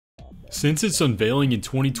Since its unveiling in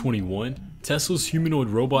 2021, Tesla's humanoid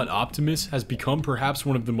robot Optimus has become perhaps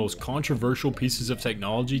one of the most controversial pieces of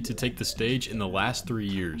technology to take the stage in the last 3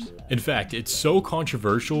 years. In fact, it's so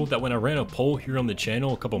controversial that when I ran a poll here on the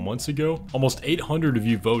channel a couple months ago, almost 800 of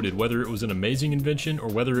you voted whether it was an amazing invention or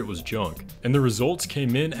whether it was junk, and the results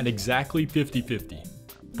came in at exactly 50-50.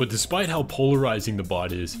 But despite how polarizing the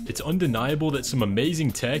bot is, it's undeniable that some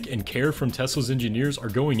amazing tech and care from Tesla's engineers are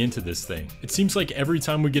going into this thing. It seems like every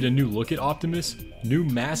time we get a new look at Optimus, new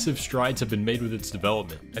massive strides have been made with its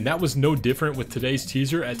development. And that was no different with today's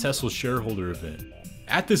teaser at Tesla's shareholder event.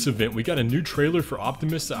 At this event, we got a new trailer for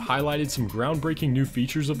Optimus that highlighted some groundbreaking new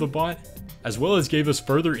features of the bot, as well as gave us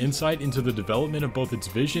further insight into the development of both its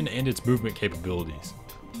vision and its movement capabilities.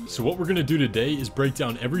 So what we're going to do today is break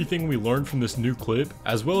down everything we learned from this new clip,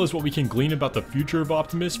 as well as what we can glean about the future of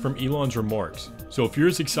Optimus from Elon's remarks. So if you're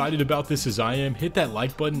as excited about this as I am, hit that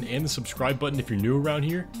like button and the subscribe button if you're new around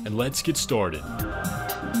here, and let's get started.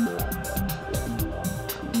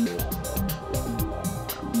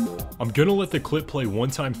 I'm gonna let the clip play one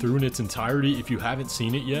time through in its entirety if you haven't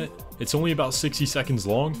seen it yet. It's only about 60 seconds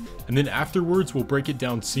long, and then afterwards we'll break it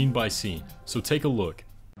down scene by scene. So take a look.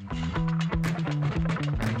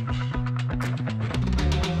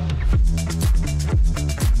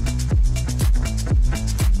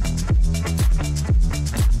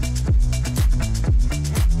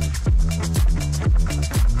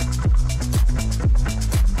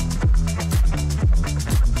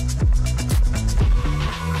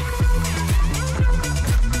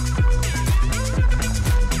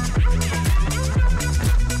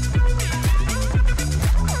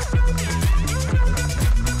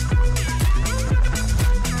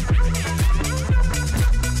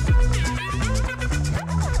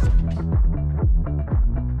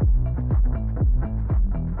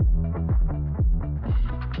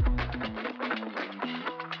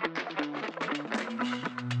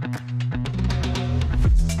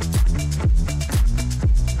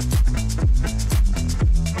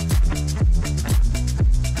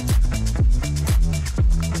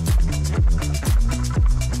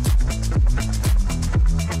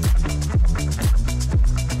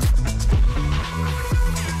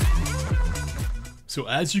 So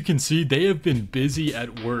as you can see, they have been busy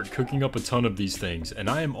at work cooking up a ton of these things, and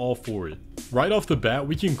I am all for it. Right off the bat,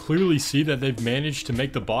 we can clearly see that they've managed to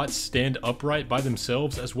make the bots stand upright by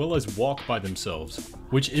themselves as well as walk by themselves,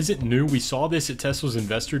 which isn't new. We saw this at Tesla's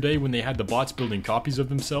Investor Day when they had the bots building copies of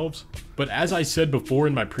themselves. But as I said before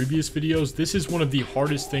in my previous videos, this is one of the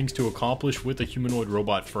hardest things to accomplish with a humanoid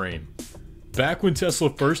robot frame. Back when Tesla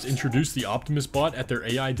first introduced the Optimus bot at their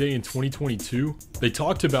AI Day in 2022, they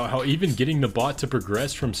talked about how even getting the bot to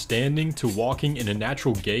progress from standing to walking in a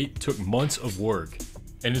natural gait took months of work.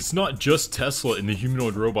 And it's not just Tesla in the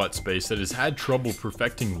humanoid robot space that has had trouble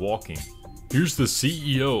perfecting walking. Here's the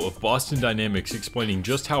CEO of Boston Dynamics explaining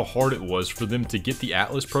just how hard it was for them to get the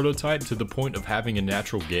Atlas prototype to the point of having a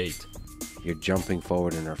natural gait. You're jumping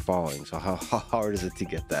forward and are falling, so how hard is it to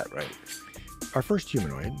get that right? Our first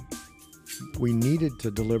humanoid, we needed to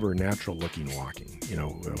deliver natural looking walking. You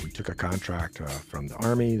know, we took a contract from the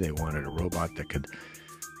Army. They wanted a robot that could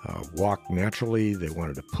walk naturally. They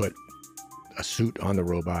wanted to put a suit on the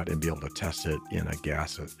robot and be able to test it in a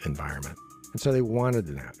gas environment. And so they wanted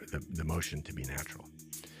the motion to be natural.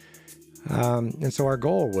 And so our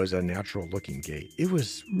goal was a natural looking gait. It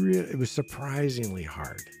was surprisingly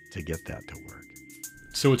hard to get that to work.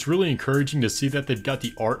 So it's really encouraging to see that they've got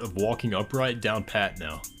the art of walking upright down pat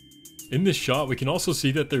now. In this shot, we can also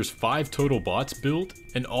see that there's 5 total bots built,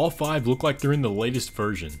 and all 5 look like they're in the latest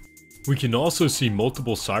version. We can also see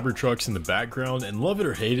multiple Cybertrucks in the background, and love it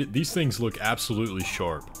or hate it, these things look absolutely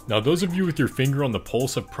sharp. Now those of you with your finger on the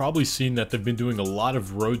pulse have probably seen that they've been doing a lot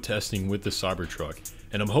of road testing with the Cybertruck,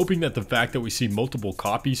 and I'm hoping that the fact that we see multiple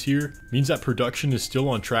copies here means that production is still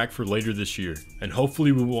on track for later this year, and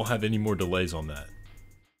hopefully we won't have any more delays on that.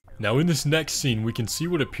 Now in this next scene, we can see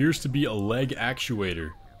what appears to be a leg actuator,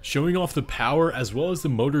 showing off the power as well as the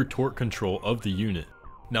motor torque control of the unit.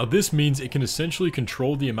 Now this means it can essentially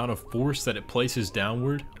control the amount of force that it places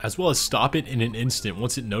downward, as well as stop it in an instant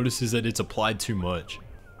once it notices that it's applied too much.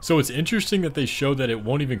 So it's interesting that they show that it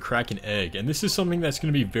won't even crack an egg, and this is something that's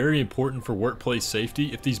going to be very important for workplace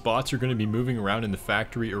safety if these bots are going to be moving around in the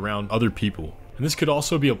factory around other people. And this could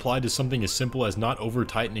also be applied to something as simple as not over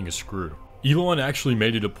tightening a screw. Elon actually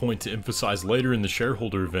made it a point to emphasize later in the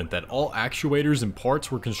shareholder event that all actuators and parts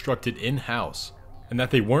were constructed in-house, and that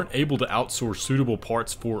they weren't able to outsource suitable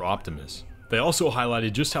parts for Optimus. They also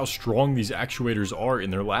highlighted just how strong these actuators are in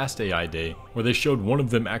their last AI Day, where they showed one of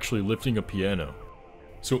them actually lifting a piano.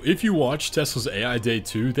 So if you watch Tesla's AI Day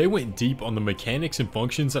 2, they went deep on the mechanics and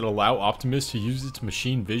functions that allow Optimus to use its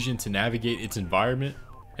machine vision to navigate its environment,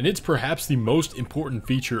 and it's perhaps the most important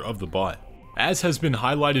feature of the bot. As has been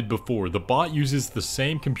highlighted before, the bot uses the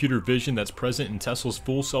same computer vision that's present in Tesla's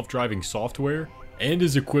full self-driving software, and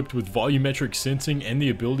is equipped with volumetric sensing and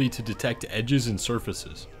the ability to detect edges and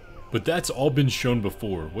surfaces. But that's all been shown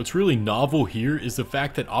before. What's really novel here is the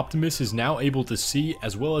fact that Optimus is now able to see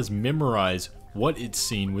as well as memorize what it's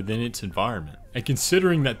seen within its environment. And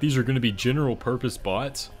considering that these are going to be general purpose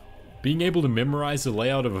bots, being able to memorize the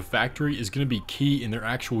layout of a factory is going to be key in their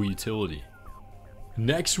actual utility.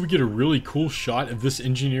 Next, we get a really cool shot of this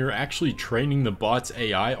engineer actually training the bot's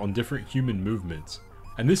AI on different human movements.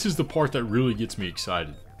 And this is the part that really gets me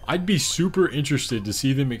excited. I'd be super interested to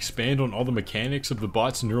see them expand on all the mechanics of the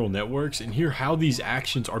bot's neural networks and hear how these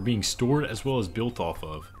actions are being stored as well as built off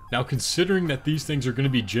of. Now, considering that these things are going to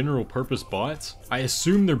be general purpose bots, I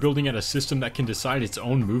assume they're building out a system that can decide its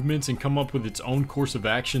own movements and come up with its own course of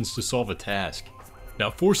actions to solve a task.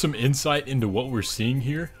 Now, for some insight into what we're seeing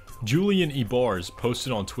here, Julian Ebars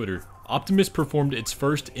posted on Twitter, Optimus performed its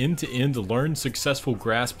first end-to-end learned successful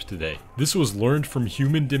grasp today. This was learned from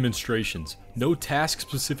human demonstrations. No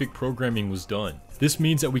task-specific programming was done. This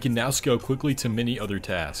means that we can now scale quickly to many other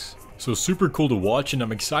tasks. So super cool to watch, and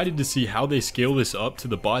I'm excited to see how they scale this up to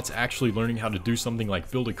the bots actually learning how to do something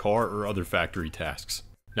like build a car or other factory tasks.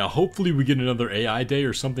 Now hopefully we get another AI day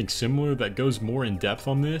or something similar that goes more in depth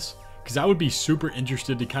on this, because I would be super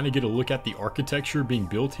interested to kind of get a look at the architecture being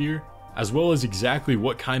built here, as well as exactly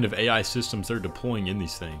what kind of AI systems they're deploying in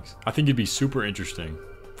these things. I think it'd be super interesting.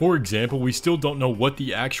 For example, we still don't know what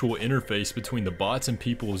the actual interface between the bots and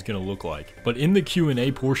people is going to look like, but in the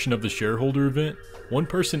Q&A portion of the shareholder event, one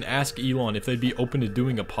person asked Elon if they'd be open to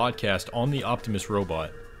doing a podcast on the Optimus robot.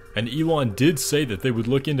 And Elon did say that they would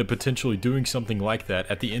look into potentially doing something like that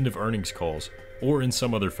at the end of earnings calls, or in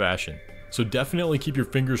some other fashion. So definitely keep your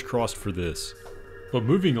fingers crossed for this. But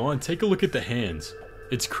moving on, take a look at the hands.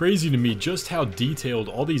 It's crazy to me just how detailed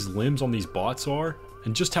all these limbs on these bots are,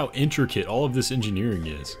 and just how intricate all of this engineering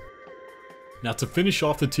is. Now to finish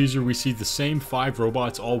off the teaser, we see the same 5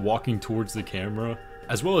 robots all walking towards the camera,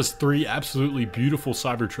 as well as 3 absolutely beautiful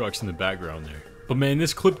Cybertrucks in the background there. But man,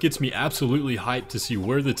 this clip gets me absolutely hyped to see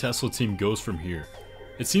where the Tesla team goes from here.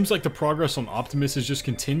 It seems like the progress on Optimus is just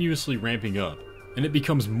continuously ramping up, and it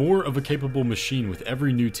becomes more of a capable machine with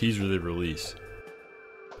every new teaser they release.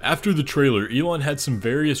 After the trailer, Elon had some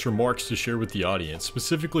various remarks to share with the audience,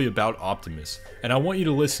 specifically about Optimus, and I want you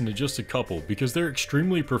to listen to just a couple because they're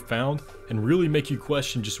extremely profound and really make you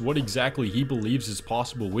question just what exactly he believes is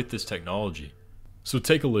possible with this technology. So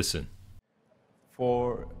take a listen.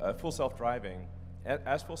 For full self-driving,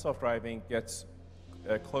 as full self-driving gets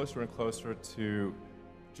closer and closer to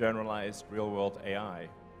generalized real-world AI,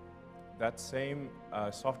 that same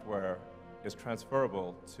software is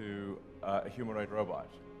transferable to a humanoid robot.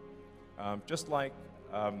 Just like,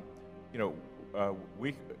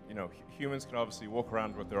 humans can obviously walk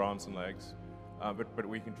around with their arms and legs, but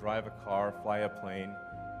we can drive a car, fly a plane,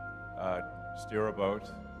 steer a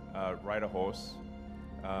boat, ride a horse.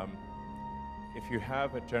 If you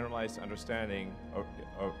have a generalized understanding, or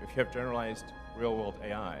if you have generalized real-world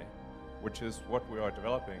AI, which is what we are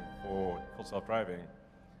developing for full self-driving,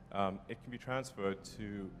 it can be transferred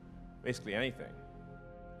to basically anything.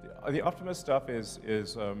 The Optimus stuff is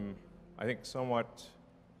I think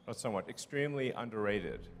extremely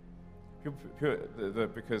underrated.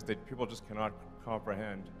 Because people just cannot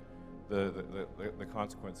comprehend the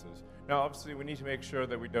consequences. Now, obviously, we need to make sure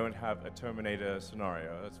that we don't have a Terminator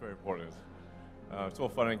scenario. That's very important. It's all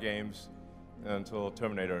fun and games until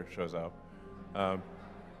Terminator shows up.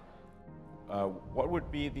 What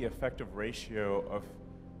would be the effective ratio of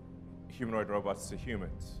humanoid robots to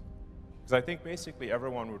humans? Because I think basically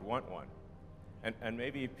everyone would want one. And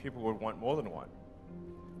maybe people would want more than one,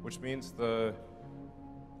 which means the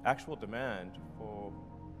actual demand for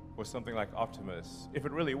something like Optimus, if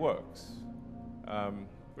it really works,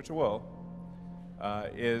 which it will,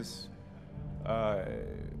 is, I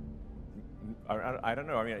don't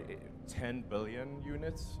know, I mean, 10 billion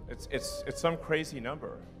units? It's some crazy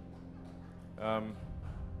number.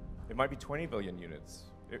 It might be 20 billion units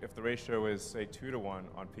if the ratio is, say, 2 to 1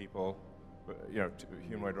 on people.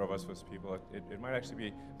 Humanoid robots versus people, it might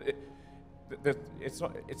actually be,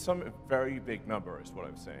 it's some very big number is what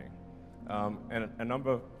I'm saying, and a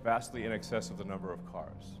number vastly in excess of the number of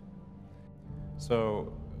cars.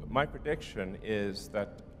 So my prediction is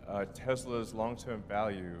that Tesla's long-term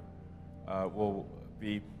value will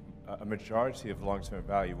be, a majority of the long-term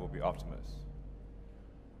value will be Optimus.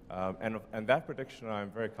 And that prediction I'm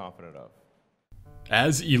very confident of.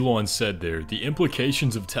 As Elon said there, the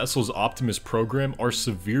implications of Tesla's Optimus program are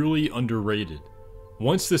severely underrated.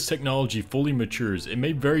 Once this technology fully matures, it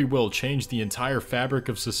may very well change the entire fabric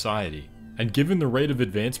of society. And given the rate of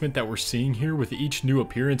advancement that we're seeing here with each new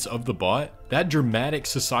appearance of the bot, that dramatic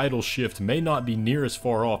societal shift may not be near as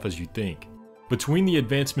far off as you think. Between the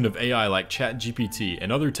advancement of AI like ChatGPT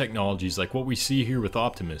and other technologies like what we see here with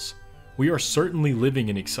Optimus, we are certainly living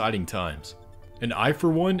in exciting times. And I for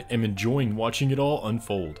one am enjoying watching it all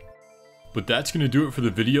unfold. But that's going to do it for the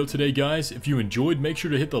video today, guys. If you enjoyed, make sure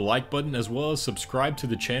to hit the like button as well as subscribe to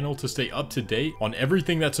the channel to stay up to date on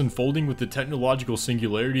everything that's unfolding with the technological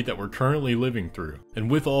singularity that we're currently living through. And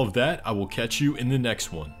with all of that, I will catch you in the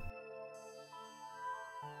next one.